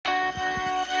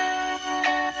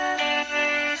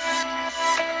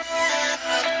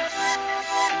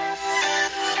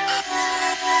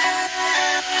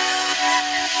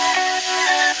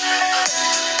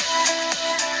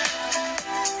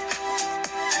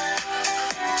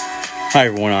Hi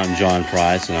everyone, I'm John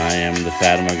Price and I am the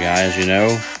Fatima Guy. As you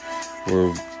know,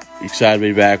 we're excited to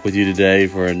be back with you today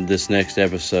for this next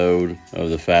episode of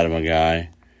the Fatima Guy.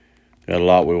 Got a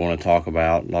lot we want to talk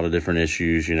about, a lot of different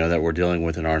issues, that we're dealing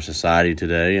with in our society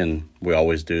today, and we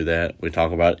always do that. We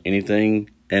talk about anything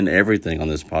and everything on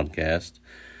this podcast.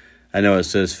 I know it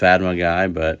says Fatima Guy,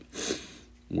 but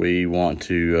we want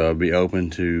to be open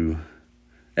to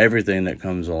everything that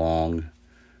comes along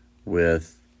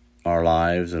with our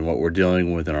lives and what we're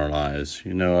dealing with in our lives.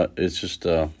 It's just,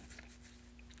 I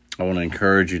want to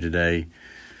encourage you today.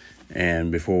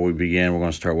 And before we begin, we're going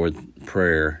to start with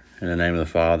prayer. In the name of the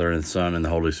Father, and the Son, and the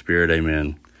Holy Spirit,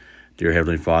 amen. Dear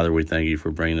Heavenly Father, we thank you for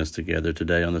bringing us together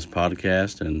today on this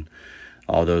podcast. And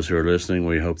all those who are listening,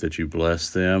 we hope that you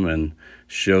bless them and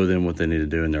show them what they need to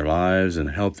do in their lives and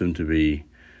help them to be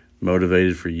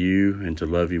motivated for you and to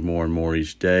love you more and more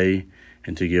each day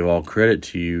and to give all credit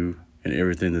to you in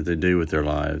everything that they do with their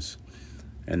lives,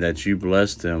 and that you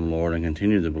bless them, Lord, and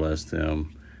continue to bless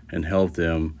them and help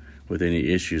them with any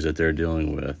issues that they're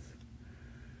dealing with.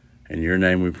 In your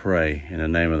name we pray, in the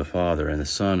name of the Father, and the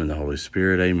Son, and the Holy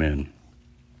Spirit, amen.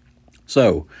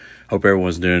 So, hope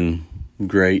everyone's doing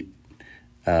great.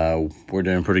 We're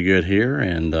doing pretty good here,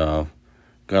 and got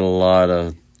a lot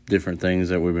of different things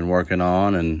that we've been working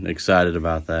on, and excited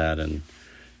about that, and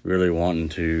really wanting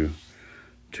to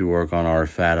work on our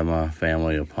Fatima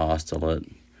family apostolate,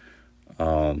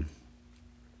 and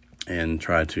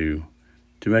try to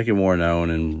make it more known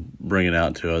and bring it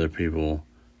out to other people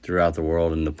throughout the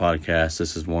world. In the podcast,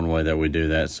 this is one way that we do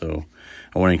that. So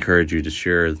I want to encourage you to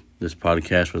share this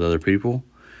podcast with other people,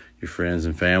 your friends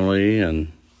and family,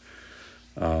 and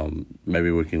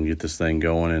maybe we can get this thing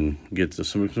going and get to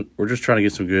some. We're just trying to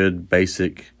get some good,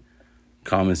 basic,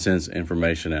 common sense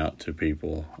information out to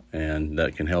people, and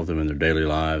that can help them in their daily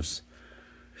lives.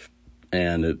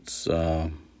 And it's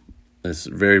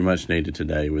very much needed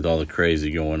today with all the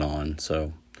crazy going on.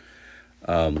 So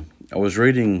I was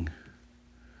listening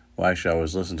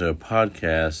to a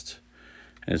podcast,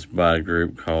 and it's by a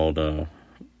group called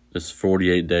it's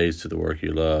 48 Days to the Work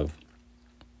You Love.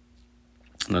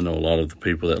 I know a lot of the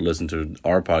people that listen to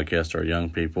our podcast are young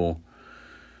people.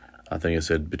 I think it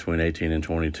said between 18 and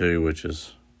 22,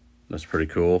 that's pretty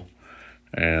cool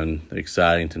and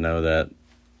exciting to know that,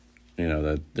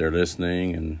 that they're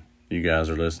listening and you guys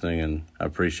are listening, and I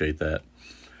appreciate that.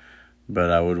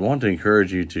 But I would want to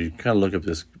encourage you to kind of look up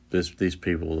these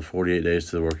people, the 48 Days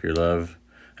to the Work You Love,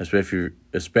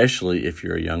 especially if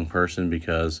you're a young person,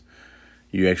 because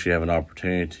you actually have an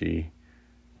opportunity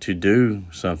to do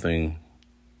something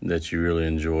that you really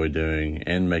enjoy doing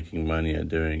and making money at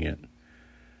doing it.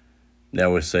 They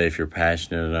always say if you're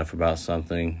passionate enough about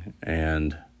something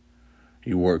and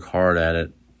you work hard at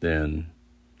it, then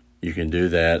you can do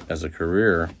that as a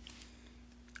career.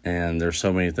 And there's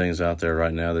so many things out there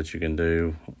right now that you can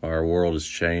do. Our world is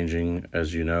changing,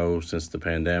 as you know, since the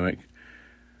pandemic.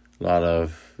 A lot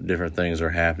of different things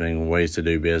are happening, ways to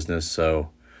do business. So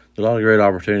there's a lot of great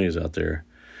opportunities out there.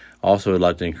 Also, I'd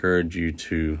like to encourage you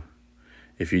to,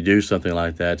 if you do something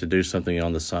like that, to do something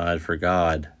on the side for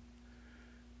God,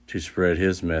 to spread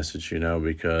his message,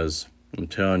 because I'm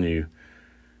telling you,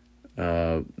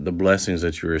 the blessings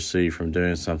that you receive from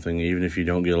doing something, even if you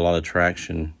don't get a lot of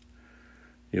traction,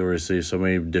 you'll receive so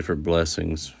many different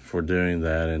blessings for doing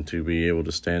that, and to be able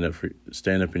to stand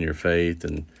up in your faith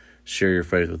and share your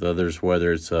faith with others,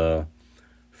 whether it's a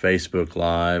Facebook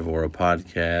Live or a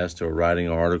podcast or writing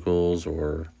articles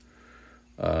or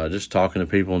just talking to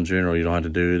people in general. You don't have to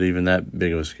do it even that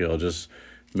big of a skill. Just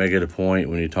make it a point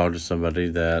when you talk to somebody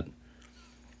that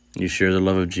you share the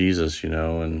love of Jesus,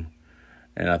 and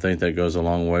I think that goes a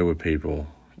long way with people.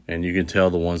 And you can tell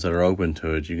the ones that are open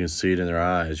to it. You can see it in their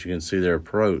eyes. You can see their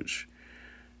approach.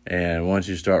 And once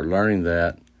you start learning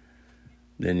that,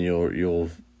 then you'll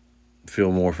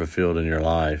feel more fulfilled in your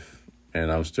life.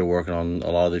 And I'm still working on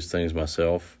a lot of these things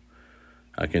myself.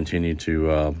 I continue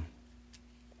to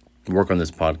work on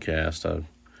this podcast. I've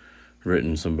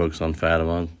written some books on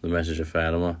Fatima, the message of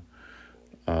Fatima.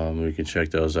 You can check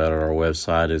those out at our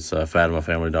website. It's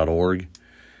fatimafamily.org.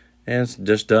 And it's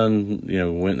just done,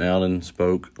 went out and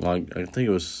spoke. I think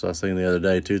I was saying the other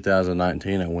day,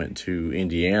 2019, I went to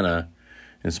Indiana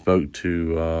and spoke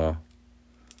to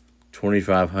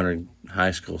 2,500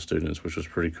 high school students, which was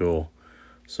pretty cool.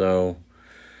 So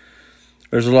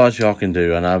there's a lot y'all can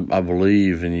do, and I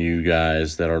believe in you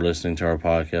guys that are listening to our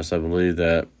podcast. I believe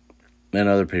that, and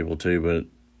other people too, but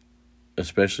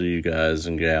especially you guys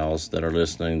and gals that are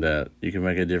listening, that you can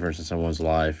make a difference in someone's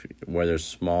life, whether it's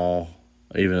small.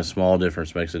 Even a small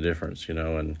difference makes a difference,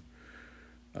 and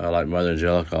like Mother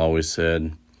Angelica always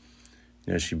said,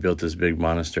 she built this big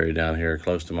monastery down here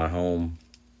close to my home.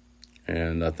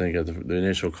 And I think the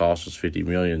initial cost was $50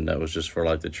 million. That was just for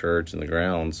like the church and the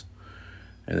grounds.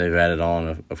 And they've added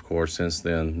on, of course, since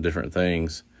then, different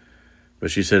things.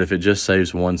 But she said if it just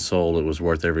saves one soul, it was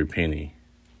worth every penny.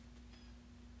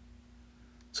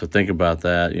 So think about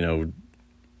that,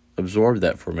 absorb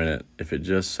that for a minute. If it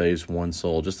just saves one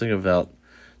soul, just think about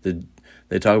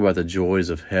they talk about the joys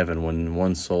of heaven when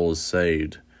one soul is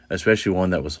saved, especially one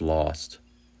that was lost.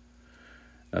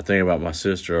 I think about my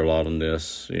sister a lot on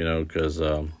this, because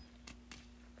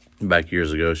back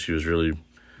years ago she was really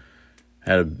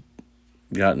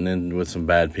gotten in with some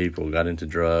bad people, got into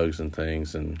drugs and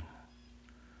things, and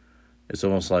it's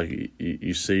almost like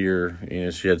you see her,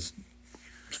 she had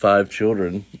 5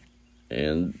 children,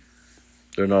 and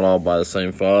they're not all by the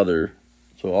same father,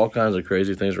 so all kinds of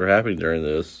crazy things were happening during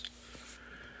this.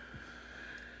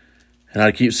 And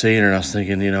I keep seeing her, and I was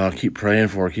thinking, I keep praying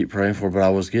for her, but I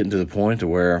was getting to the point to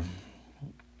where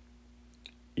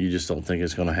you just don't think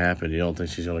it's going to happen. You don't think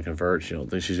she's going to convert. You don't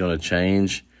think she's going to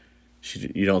change.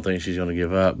 You don't think she's going to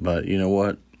give up. But you know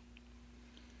what?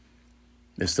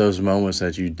 It's those moments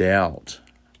that you doubt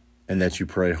and that you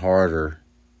pray harder,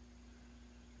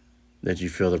 that you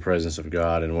feel the presence of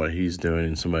God and what He's doing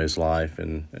in somebody's life.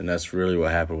 And that's really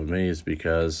what happened with me, is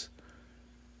because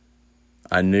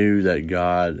I knew that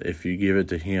God, if you give it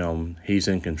to Him, He's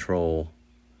in control.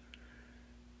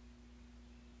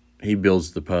 He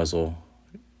builds the puzzle.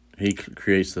 He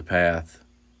creates the path.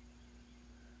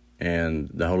 And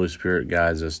the Holy Spirit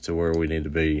guides us to where we need to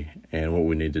be and what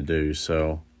we need to do.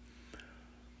 So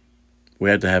we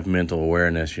have to have mental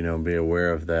awareness, be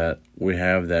aware of that. We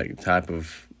have that type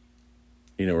of,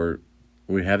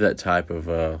 we have that type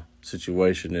of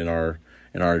situation in our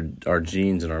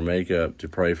genes and our makeup to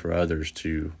pray for others,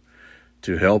 to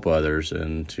help others,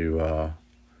 and to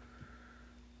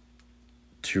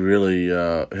really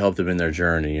help them in their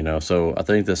journey, So I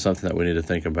think that's something that we need to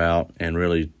think about and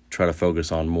really try to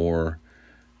focus on more.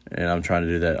 And I'm trying to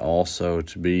do that also,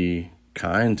 to be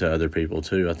kind to other people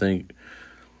too. I think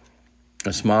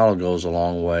a smile goes a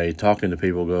long way. Talking to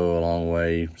people go a long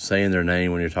way. Saying their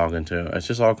name when you're talking to them. It's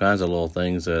just all kinds of little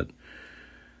things that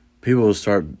people will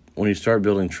start, when you start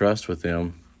building trust with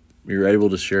them, you're able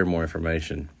to share more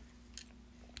information.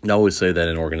 I always say that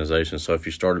in organizations. So if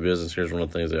you start a business, here's one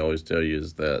of the things they always tell you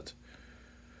is that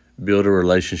build a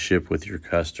relationship with your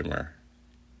customer.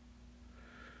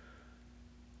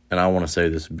 And I want to say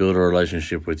this, build a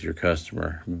relationship with your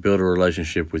customer. Build a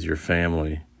relationship with your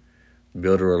family.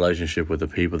 Build a relationship with the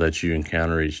people that you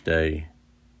encounter each day.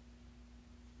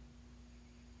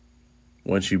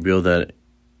 Once you build that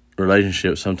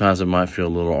relationship, sometimes it might feel a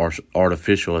little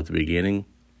artificial at the beginning,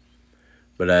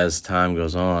 but as time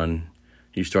goes on,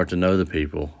 you start to know the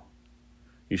people.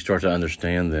 You start to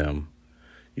understand them.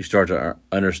 You start to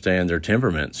understand their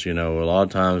temperaments. A lot of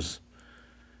times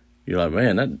you're like,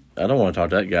 man, I don't want to talk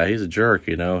to that guy. He's a jerk.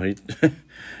 He gets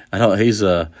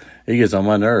on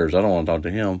my nerves. I don't want to talk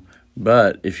to him.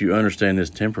 But if you understand his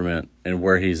temperament and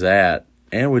where he's at,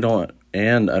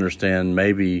 and understand,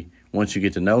 maybe once you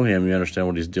get to know him, you understand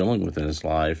what he's dealing with in his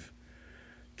life,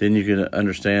 then you can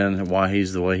understand why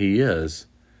he's the way he is.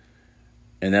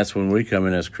 And that's when we come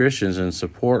in as Christians and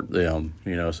support them,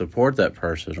 support that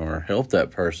person or help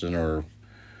that person or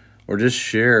just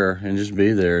share and just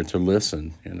be there to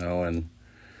listen, and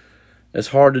it's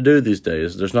hard to do these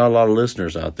days. There's not a lot of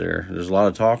listeners out there. There's a lot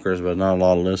of talkers, but not a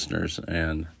lot of listeners.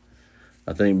 And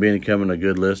I think becoming a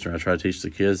good listener, I try to teach the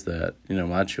kids that,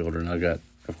 my children,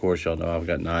 of course, y'all know I've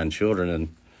got 9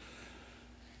 children,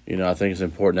 and I think it's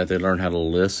important that they learn how to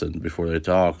listen before they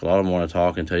talk. A lot of them want to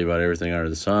talk and tell you about everything under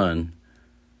the sun,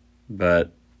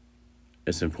 but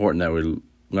it's important that we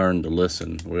learn to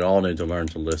listen. We all need to learn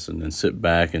to listen and sit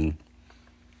back and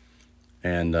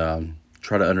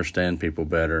try to understand people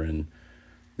better, and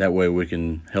that way we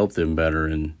can help them better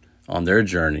and on their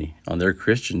journey, on their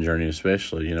Christian journey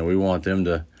especially. We want them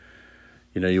to,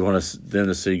 you want them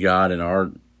to see God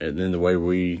in the way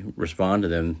we respond to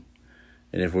them.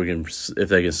 And if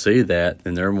they can see that,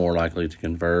 then they're more likely to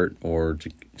convert or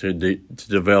to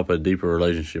develop a deeper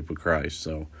relationship with Christ.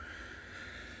 So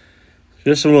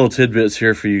just some little tidbits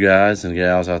here for you guys and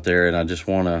gals out there. And I just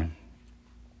want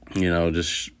to,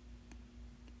 just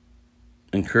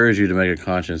encourage you to make a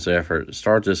conscious effort.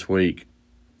 Start this week,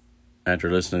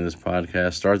 after listening to this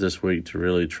podcast, start this week to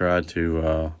really try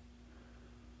to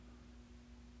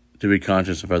be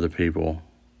conscious of other people,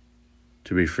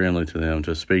 to be friendly to them,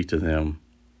 to speak to them,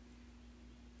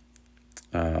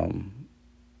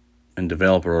 and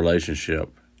develop a relationship.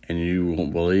 And you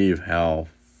won't believe how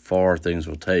far things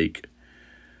will take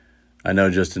I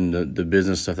know just in the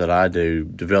business stuff that I do,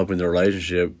 developing the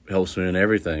relationship helps me in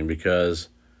everything because,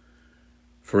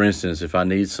 for instance, if I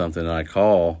need something and I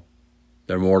call,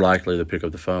 they're more likely to pick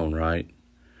up the phone, right?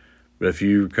 But if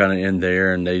you kind of in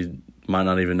there and they might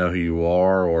not even know who you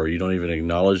are or you don't even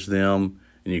acknowledge them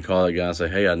and you call that guy and say,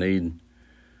 hey, I need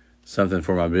something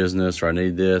for my business or I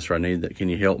need this or I need that, can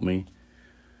you help me?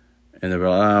 And they're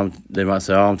like, they might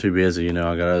say, I'm too busy, I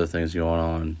got other things going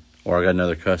on or I got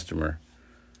another customer.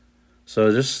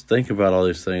 So just think about all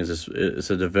these things. It's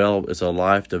a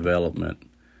life development.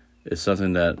 It's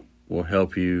something that will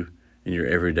help you in your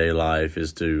everyday life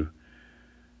is to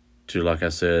like I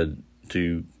said,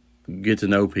 to get to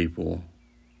know people,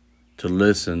 to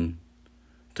listen,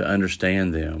 to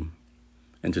understand them,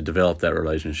 and to develop that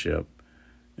relationship.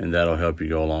 And that'll help you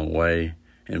go a long way.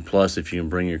 And plus, if you can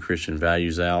bring your Christian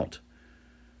values out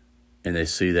and they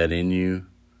see that in you,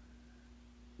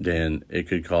 then it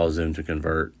could cause them to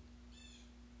convert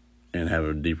and have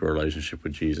a deeper relationship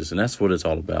with Jesus. And that's what it's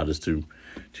all about, is to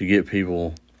get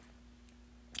people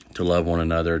to love one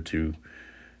another, to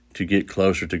get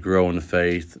closer, to grow in the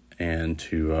faith, and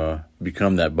to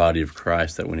become that body of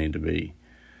Christ that we need to be.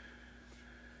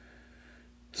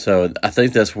 So I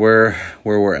think that's where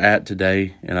we're at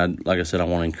today. And like I said, I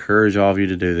want to encourage all of you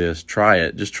to do this. Try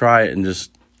it. Just try it and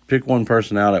just pick one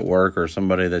person out at work or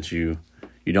somebody that you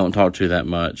don't talk to that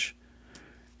much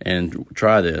and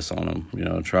try this on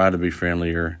them. Try to be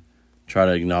friendlier. Try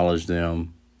to acknowledge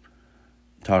them.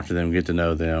 Talk to them. Get to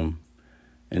know them.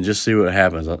 And just see what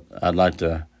happens. I'd like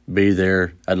to be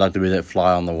there. I'd like to be that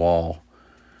fly on the wall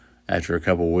after a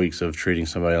couple of weeks of treating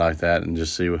somebody like that and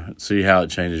just see how it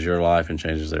changes your life and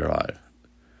changes their life.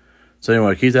 So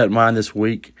anyway, keep that in mind this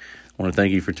week. I want to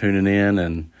thank you for tuning in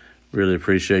and really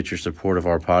appreciate your support of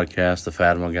our podcast, The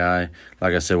Fatima Guy.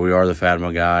 Like I said, we are The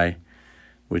Fatima Guy.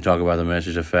 We talk about the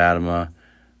message of Fatima,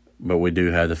 but we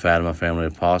do have the Fatima Family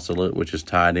Apostolate, which is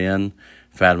tied in,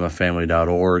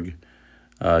 fatimafamily.org.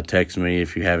 Text me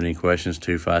if you have any questions,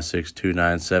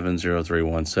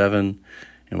 256-297-0317,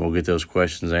 and we'll get those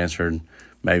questions answered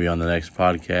maybe on the next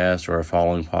podcast or a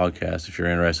following podcast if you're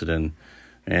interested in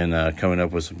coming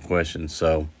up with some questions.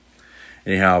 So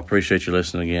anyhow, I appreciate you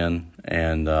listening again,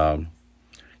 and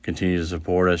continue to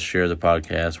support us, share the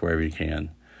podcast wherever you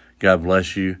can. God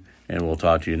bless you, and we'll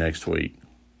talk to you next week.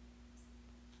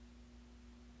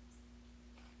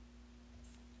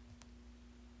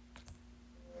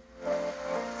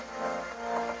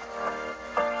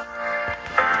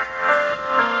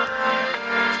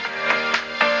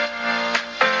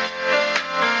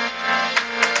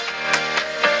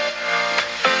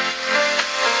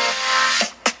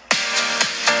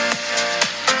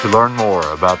 To learn more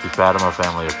about the Fatima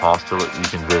Family Apostolate, you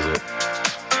can visit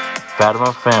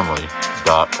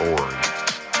fatimafamily.org.